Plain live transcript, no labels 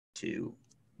2,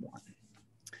 1.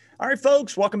 All right,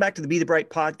 folks, welcome back to the Be the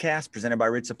Bright podcast presented by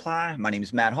Rid Supply. My name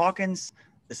is Matt Hawkins.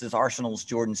 This is Arsenal's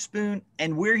Jordan Spoon,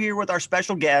 and we're here with our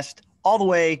special guest all the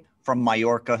way from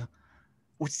Mallorca.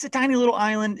 It's a tiny little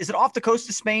island. Is it off the coast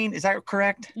of Spain? Is that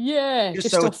correct? Yeah,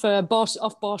 just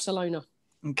off Barcelona.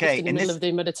 Okay. Just in the middle of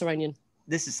the Mediterranean.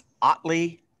 This is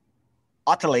Ottilie.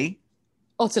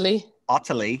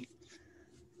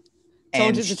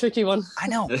 Told you it's a tricky one. I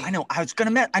know. I knew I was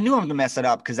going to mess it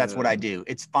up because that's what I do.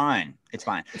 It's fine. It's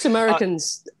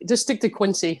Americans. Just stick to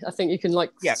Quince. I think you can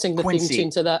sing the Quince theme tune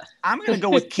to that. I'm going to go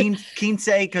with Quince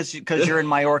because you're in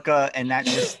Mallorca, and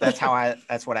that's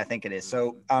what I think it is.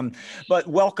 So, but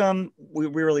welcome. We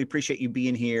really appreciate you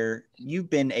being here. You've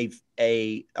been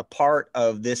a part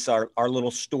of this our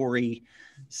little story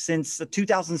since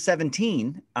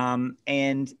 2017,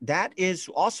 and that is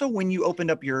also when you opened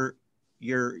up your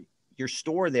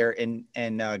store there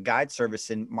and guide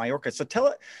service in Mallorca. So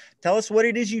tell us what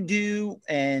it is you do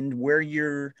and where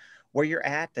you're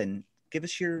at, and give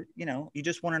us you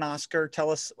just won an Oscar.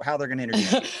 Tell us how they're going to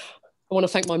introduce you. I want to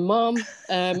thank my mom.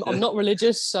 I'm not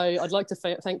religious, so I'd like to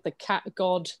thank the cat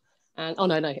god.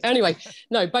 And anyway,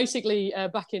 basically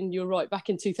back in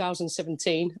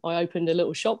 2017, I opened a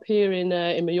little shop here in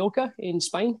Mallorca in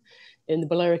Spain, in the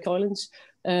Balearic Islands.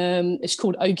 It's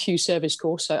called OQ Service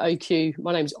Course. So OQ,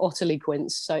 my name's Ottilie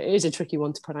Quince. So it is a tricky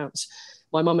one to pronounce.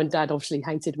 My mum and dad obviously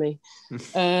hated me.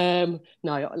 No,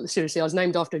 seriously, I was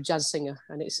named after a jazz singer,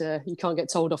 and it's you can't get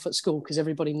told off at school because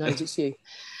everybody knows it's you.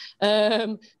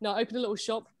 I opened a little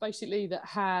shop basically that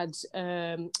had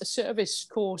a service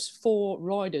course for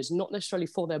riders, not necessarily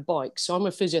for their bikes. So I'm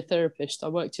a physiotherapist. I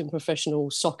worked in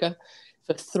professional soccer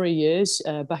for 3 years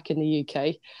back in the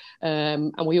UK.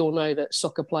 And we all know that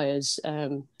soccer players,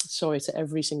 sorry to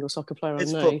every single soccer player I know.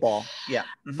 It's football, yeah.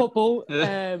 Mm-hmm. Football,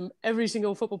 every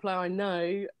single football player I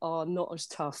know are not as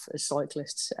tough as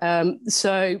cyclists.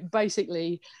 So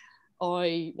basically,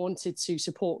 I wanted to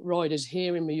support riders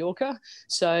here in Mallorca.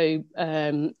 So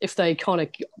if they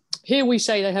here we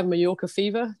say they have Mallorca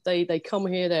fever, they come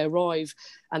here, they arrive,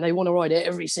 and they want to ride it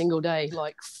every single day,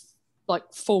 like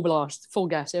full blast, full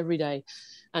gas every day.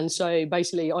 And so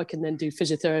basically I can then do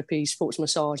physiotherapy, sports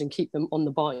massage, and keep them on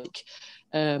the bike.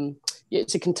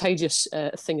 It's a contagious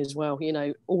thing as well.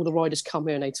 All the riders come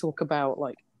here and they talk about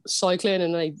cycling,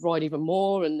 and they ride even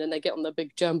more, and then they get on the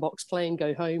big germ box plane,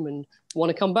 go home and want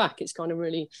to come back. It's kind of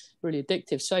really, really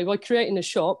addictive. So by creating a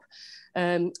shop,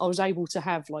 I was able to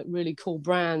have really cool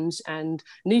brands and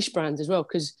niche brands as well,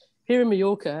 because here in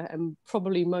Mallorca, and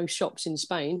probably most shops in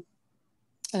Spain,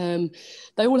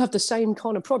 they all have the same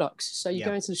kind of products. So you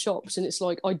go into the shops and it's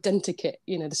like identikit,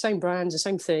 the same brands, the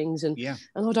same things, and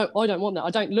I don't want that.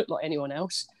 I don't look like anyone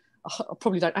else. I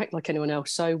probably don't act like anyone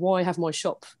else. So why have my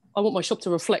shop? I want my shop to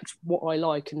reflect what I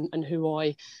like and who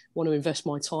I want to invest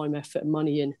my time, effort, and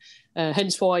money in.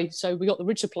 Hence why. So we got the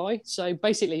Rid Supply. So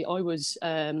basically, I was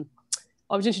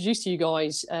introduced to you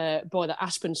guys by the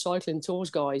Aspen Cycling Tours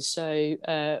guys.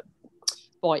 So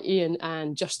by Ian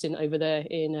and Justin over there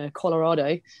in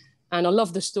Colorado, and I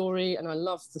love the story and I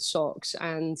love the socks,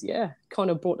 and kind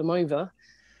of brought them over.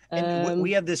 And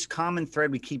we have this common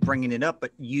thread. We keep bringing it up,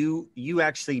 but you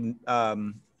actually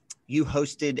you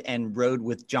hosted and rode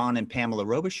with John and Pamela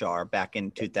Robichaux back in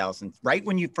 2000, right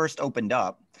when you first opened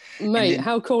up. Mate,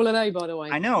 how cool are they, by the way?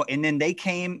 I know. And then they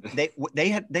came. They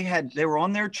were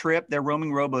on their trip, their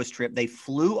Roaming Robos trip. They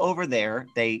flew over there.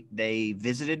 They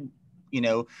visited,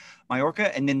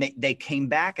 Mallorca, and then they came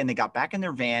back and they got back in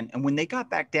their van. And when they got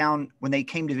back down, when they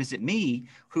came to visit me,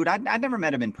 I'd never met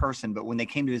them in person, but when they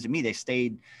came to visit me, they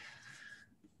stayed.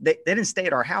 They didn't stay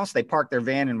at our house. They parked their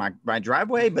van in my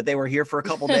driveway, but they were here for a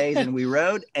couple of days and we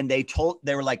rode, and they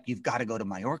were like, you've got to go to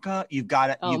Mallorca. You've got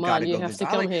to go have to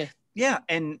come here. Yeah.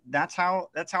 And that's how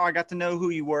I got to know who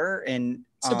you were. And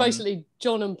so basically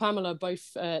John and Pamela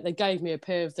both, they gave me a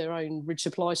pair of their own Rid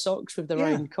Supply socks with their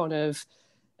own kind of,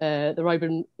 the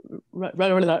Roman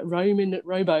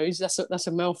Robos. That's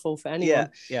a mouthful for anyone.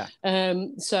 Yeah.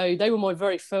 So they were my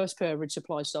very first pair of Rid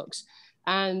Supply socks.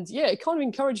 And it kind of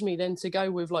encouraged me then to go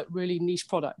with really niche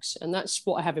products. And that's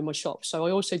what I have in my shop. So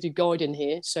I also do guiding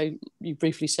here. So you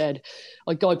briefly said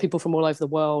I guide people from all over the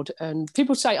world. And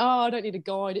people say, I don't need a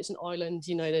guide. It's an island.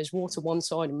 There's water one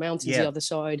side and mountains the other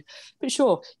side. But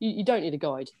sure, you don't need a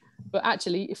guide. But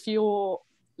actually, if you're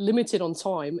limited on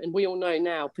time, and we all know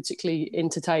now, particularly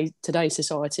in today's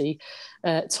society,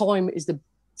 time is the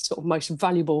sort of most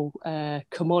valuable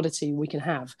commodity we can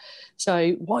have.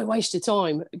 So why waste your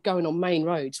time going on main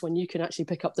roads when you can actually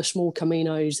pick up the small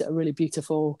caminos that are really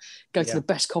beautiful, go to the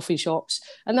best coffee shops?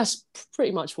 And that's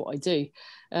pretty much what I do.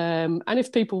 And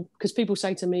if because people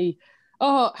say to me,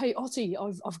 oh, hey, Ottie,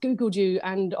 I've Googled you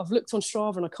and I've looked on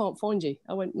Strava and I can't find you.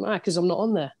 I went, nah, because I'm not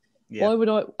on there. Yeah. Why would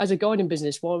I, as a guiding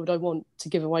business, why would I want to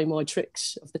give away my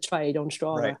tricks of the trade on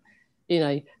Strava? Right. You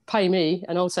know, pay me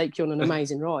and I'll take you on an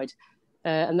amazing ride.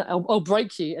 And I'll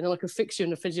break you and then I can fix you in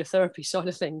the physiotherapy side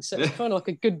of things. So it's kind of like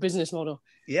a good business model.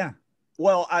 Yeah.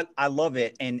 Well, I love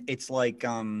it. And it's like,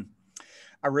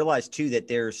 I realized too that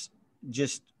there's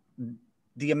just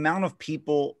the amount of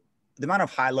people, the amount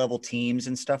of high level teams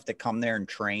and stuff that come there and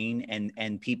train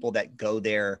and people that go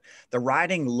there, the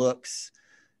riding looks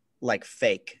like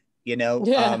fake, you know?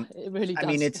 Yeah, it really does. I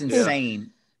mean, it's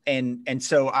insane. Yeah. And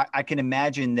so I can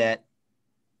imagine that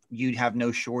you'd have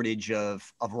no shortage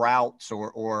of routes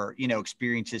or, you know,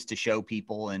 experiences to show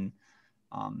people. And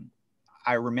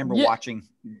I remember watching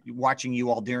you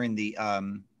all during the,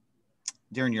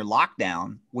 during your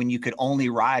lockdown when you could only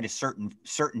ride a certain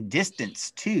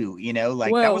distance too, you know,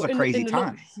 like that was a crazy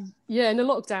time. In the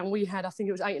lockdown we had, I think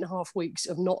it was 8.5 weeks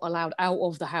of not allowed out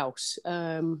of the house.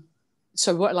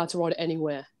 So we weren't allowed to ride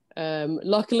anywhere.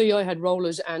 Luckily I had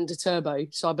rollers and a turbo,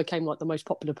 so I became like the most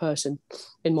popular person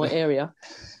in my area.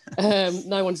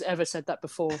 No one's ever said that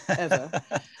before, ever.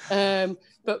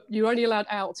 But you're only allowed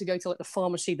out to go to like the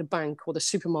pharmacy, the bank or the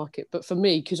supermarket. But for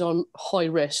me, because I'm high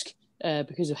risk,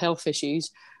 because of health issues,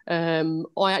 I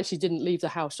actually didn't leave the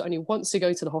house only once to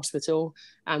go to the hospital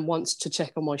and once to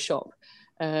check on my shop.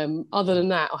 Other than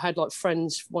that, I had like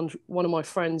friends. One of my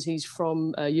friends, he's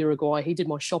from Uruguay. He did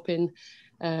my shopping,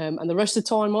 and the rest of the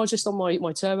time I was just on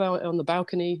my turbo on the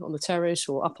balcony, on the terrace,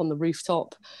 or up on the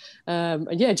rooftop,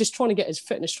 and just trying to get as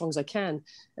fit and as strong as I can.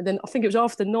 And then I think it was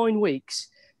after 9 weeks.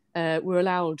 We're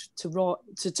allowed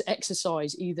to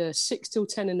exercise either 6 till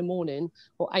 10 in the morning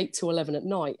or 8 till 11 at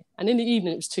night. And in the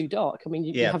evening, it was too dark. I mean,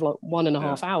 you have like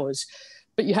 1.5 hours,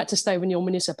 but you had to stay within your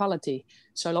municipality.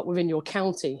 So like within your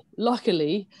county.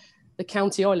 Luckily, the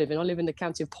county I live in the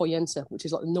county of Pollença, which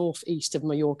is like the northeast of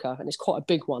Mallorca, and it's quite a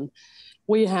big one.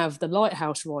 We have the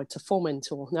lighthouse ride to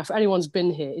Formentor. Now, if anyone's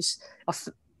been here,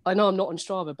 I know I'm not on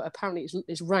Strava, but apparently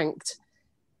it's ranked,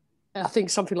 I think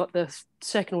something like the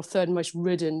second or third most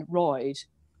ridden ride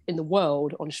in the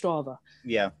world on Strava.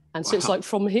 Yeah. And so it's like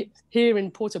from here in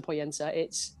Puerto Pollença, I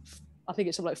think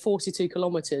it's something like 42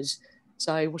 kilometers.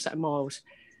 So what's that in miles?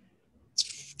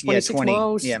 26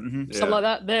 miles, something like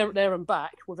that, there and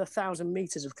back with 1,000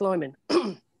 meters of climbing.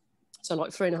 So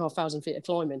like 3,500 feet of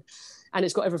climbing. And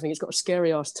it's got everything. It's got a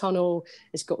scary ass tunnel.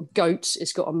 It's got goats.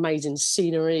 It's got amazing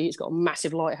scenery. It's got a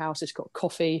massive lighthouse. It's got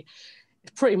coffee.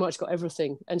 It's pretty much got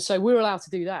everything. And so we were allowed to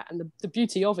do that. And the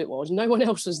beauty of it was no one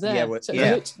else was there.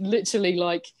 Literally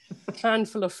like a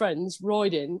handful of friends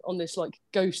riding on this like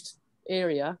ghost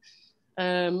area.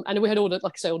 And then we had all the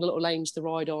little lanes to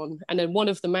ride on. And then one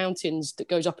of the mountains that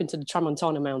goes up into the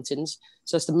Tramontana Mountains,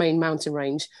 so that's the main mountain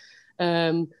range,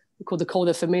 called the Col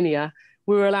de Familia,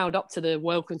 we were allowed up to the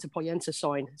Welcome to Pollença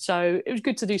sign. So it was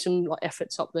good to do some like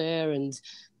efforts up there. And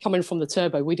coming from the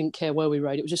turbo, we didn't care where we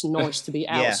rode. It was just nice to be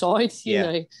outside, you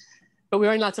know. But we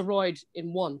were only allowed to ride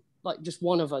in just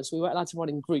one of us. We weren't allowed to ride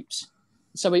in groups.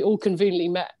 So we all conveniently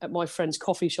met at my friend's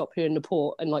coffee shop here in the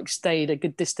port and like stayed a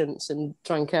good distance and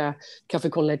drank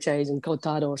café con leches and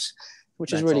cortados,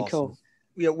 which is really cool.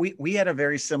 Yeah, we had a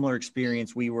very similar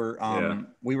experience. We were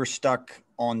stuck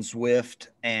on Zwift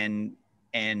and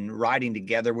riding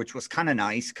together, which was kind of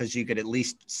nice because you could at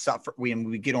least suffer.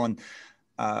 We get on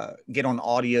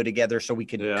audio together so we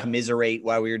could commiserate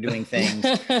while we were doing things.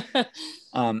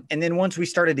 And then once we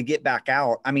started to get back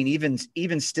out, I mean,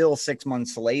 even still 6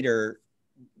 months later,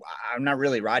 I'm not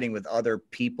really riding with other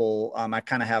people. I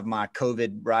kind of have my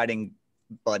COVID riding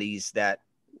buddies that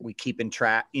we keep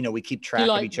track of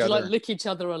each other. You like lick each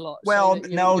other a lot. Well, so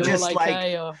no, just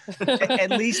at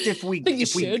least if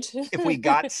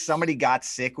somebody got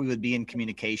sick, we would be in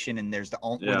communication, and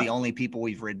we're the only people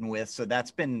we've ridden with. So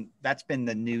that's been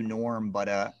the new norm.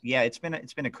 But it's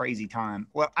been a crazy time.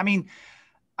 Well, I mean,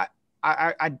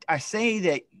 I say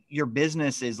that your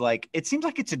business is like, it seems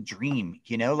like it's a dream,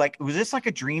 you know, like, was this like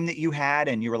a dream that you had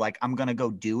and you were like, I'm going to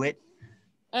go do it?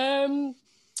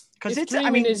 Cause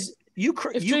you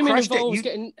crushed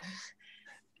it.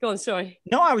 Go on. Sorry.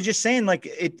 No, I was just saying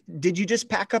did you just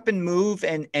pack up and move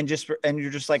and you're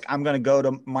just like, I'm going to go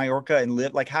to Mallorca and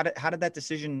live? Like, how did that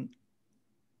decision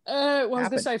well, I was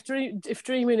going to say, if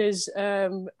dreaming is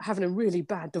having a really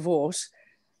bad divorce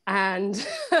and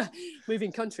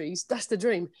moving countries, that's the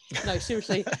dream. No,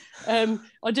 seriously. I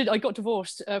got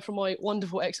divorced from my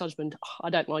wonderful ex-husband. I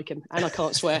don't like him and I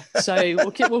can't swear. So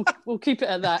we'll keep it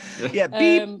at that. Yeah.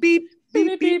 Beep, beep,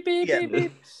 beep, beep, beep,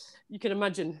 beep. you can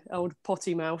imagine, old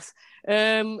potty mouth.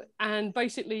 And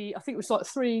basically, I think it was like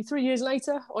three years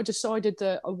later, I decided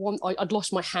that I'd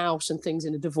lost my house and things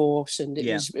in a divorce, and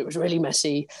it was really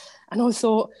messy. And I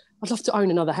thought, I'd love to own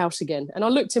another house again. And I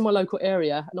looked in my local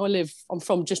area, and I'm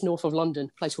from just north of London,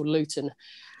 a place called Luton.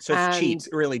 So it's cheap,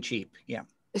 really cheap. Yeah.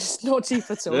 It's not cheap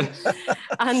at all.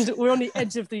 And we're on the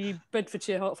edge of the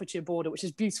Bedfordshire-Hertfordshire border, which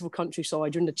is beautiful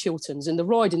countryside. You're in the Chilterns, and the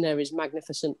ride in there is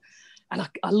magnificent. And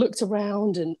I looked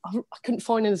around, and I couldn't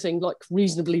find anything like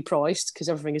reasonably priced, because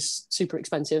everything is super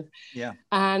expensive. Yeah.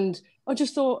 And I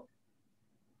just thought,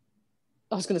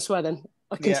 I was going to swear then.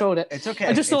 I controlled it. It's okay.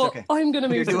 I just thought, I'm going to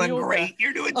move You're to doing Mallorca. great.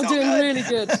 You're doing so I'm doing good. really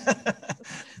good.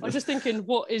 I was just thinking,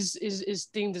 what is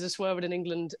deemed as a swear word in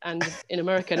England and in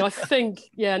America? And I think,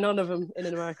 none of them in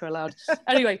America are allowed.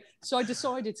 Anyway, so I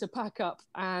decided to pack up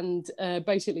and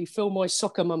basically fill my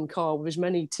soccer mum car with as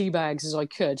many tea bags as I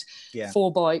could. Yeah.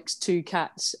 4 bikes, 2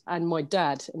 cats, and my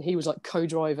dad. And he was like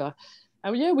co-driver.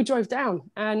 And we drove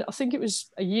down. And I think it was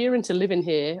a year into living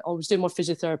here. I was doing my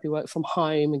physiotherapy work from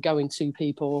home and going to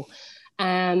people.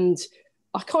 And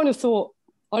I kind of thought,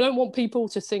 I don't want people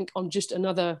to think I'm just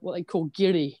another, what they call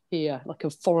Qttilie here, like a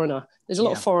foreigner. There's a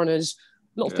lot of foreigners,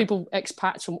 a lot of people,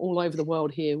 expats from all over the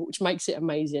world here, which makes it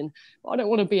amazing. But I don't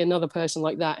want to be another person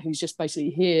like that who's just basically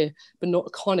here, but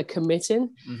not kind of committing.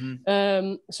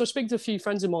 Mm-hmm. So I speak to a few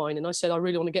friends of mine, and I said, I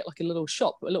really want to get like a little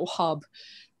shop, a little hub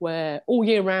where all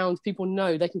year round people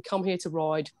know they can come here to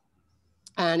ride.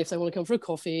 And if they want to come for a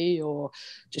coffee or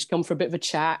just come for a bit of a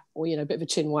chat or, a bit of a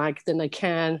chin wag, then they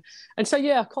can. And so,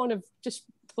 I kind of just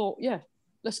thought,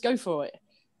 let's go for it.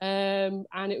 And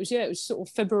it was sort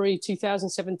of February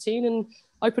 2017, and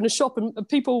I opened a shop, and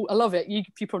people, I love it. You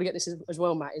probably get this as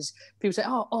well, Matt, is people say,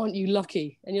 oh, aren't you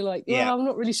lucky? And you're like, well, I'm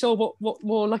not really sure what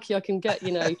more lucky I can get,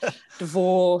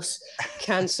 divorce,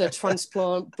 cancer,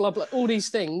 transplant, blah, blah, all these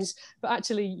things. But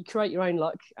actually you create your own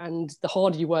luck, and the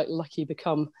harder you work, the luckier you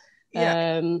become.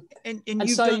 Yeah. And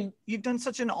you've done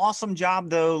such an awesome job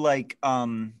though, like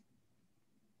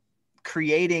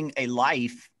creating a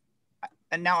life.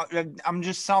 And now I'm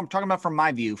talking about from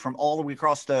my view, from all the way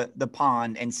across the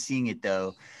pond and seeing it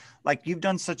though. Like you've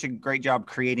done such a great job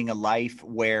creating a life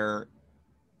where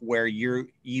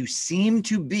you seem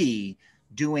to be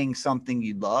doing something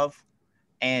you love.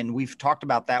 And we've talked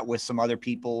about that with some other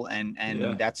people. And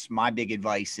that's my big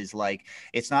advice is like,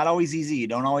 it's not always easy. You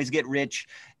don't always get rich.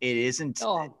 It isn't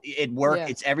work. Yeah.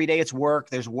 It's every day. It's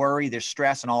work. There's worry, there's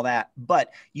stress and all that.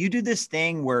 But you do this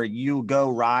thing where you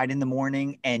go ride in the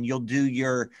morning and you'll do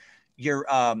your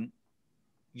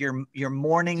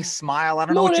morning smile. I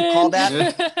don't know what you call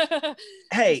that.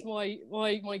 Hey,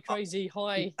 my crazy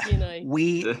high,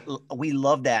 we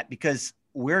love that because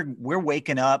we're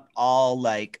waking up all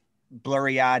like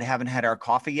blurry-eyed, haven't had our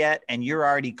coffee yet, and you're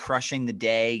already crushing the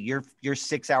day. You're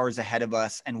 6 hours ahead of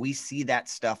us, and we see that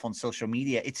stuff on social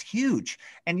media. It's huge,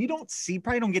 and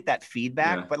probably don't get that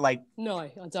feedback, but like, no,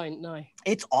 I don't know.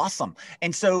 It's awesome.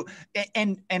 And so,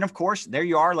 and of course, there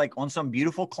you are, like on some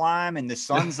beautiful climb, and the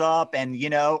sun's up, and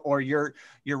or you're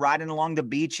riding along the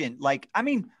beach, and like, I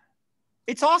mean,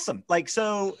 it's awesome. Like,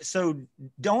 so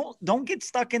don't get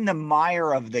stuck in the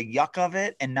mire of the yuck of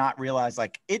it and not realize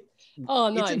like it's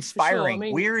inspiring. Sure. I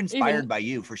mean, we're inspired by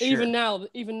you for sure. Even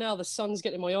now the sun's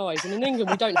getting in my eyes. And in England,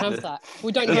 we don't have that.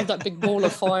 We don't have that big ball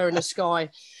of fire in the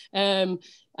sky. And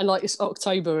like it's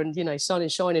October and, sun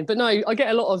is shining. But no, I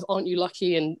get a lot of, aren't you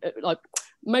lucky? And like,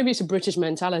 maybe it's a British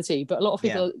mentality, but a lot of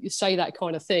people say that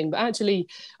kind of thing. But actually,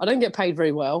 I don't get paid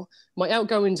very well. My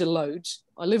outgoings are loads.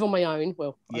 I live on my own.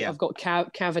 Well, I've got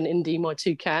Cav and Indy, my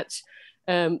 2 cats.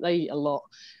 They eat a lot.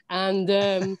 And,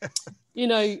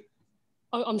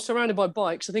 I'm surrounded by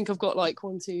bikes. I think I've got like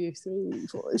 1, 2, 3,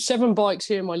 4, 7 bikes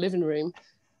here in my living room.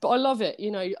 But I love it.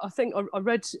 I think I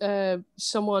read an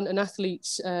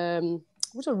athlete's,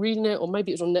 was I reading it? Or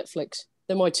maybe it was on Netflix.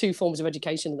 They're my 2 forms of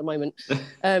education at the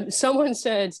moment. Someone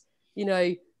said,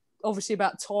 obviously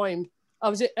about time.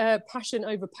 Was it passion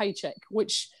over paycheck,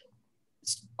 which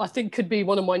I think could be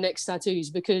one of my next tattoos,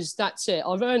 because that's it.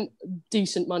 I've earned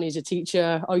decent money as a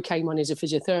teacher, okay money as a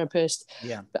physiotherapist.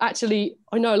 Yeah. But actually,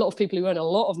 I know a lot of people who earn a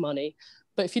lot of money,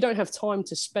 but if you don't have time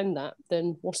to spend that,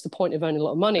 then what's the point of earning a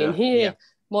lot of money? Yeah. And here,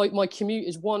 my commute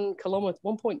is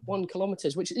 1.1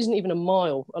 kilometers, which isn't even a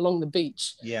mile along the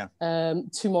beach. Yeah.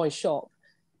 To my shop,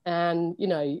 and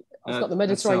I've got the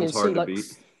Mediterranean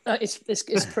Sea.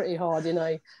 It's pretty hard,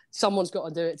 Someone's got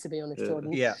to do it, to be honest,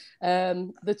 Jordan. Yeah.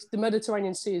 The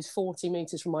Mediterranean Sea is 40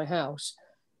 meters from my house,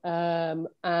 and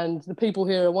the people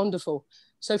here are wonderful.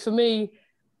 So for me,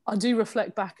 I do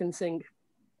reflect back and think,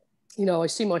 I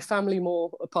see my family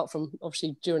more, apart from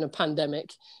obviously during a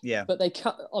pandemic. Yeah. But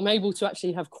I'm able to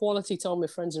actually have quality time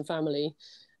with friends and family,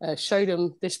 show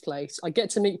them this place. I get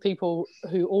to meet people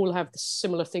who all have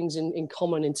similar things in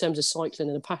common in terms of cycling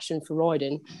and a passion for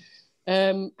riding.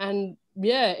 And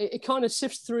yeah, it kind of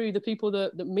sifts through the people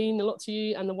that mean a lot to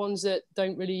you and the ones that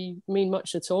don't really mean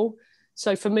much at all.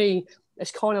 So for me,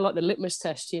 it's kind of like the litmus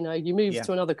test. You move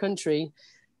to another country,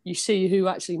 you see who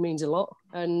actually means a lot.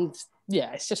 And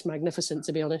yeah, it's just magnificent,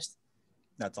 to be honest.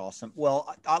 That's awesome.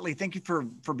 Well, Ottilie, thank you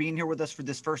for being here with us for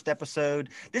this first episode.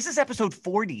 This is episode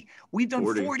 40. We've done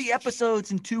 40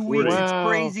 episodes in 2 weeks. Wow. It's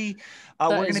crazy.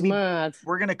 Mad.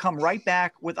 We're going to come right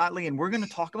back with Ottilie, and we're going to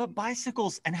talk about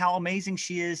bicycles and how amazing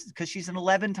she is, because she's an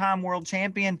 11-time world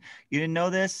champion. You didn't know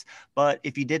this, but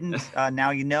if you didn't, now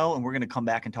you know, and we're going to come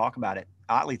back and talk about it.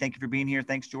 Ottilie, thank you for being here.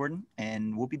 Thanks, Jordan.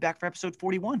 And we'll be back for episode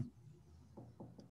 41.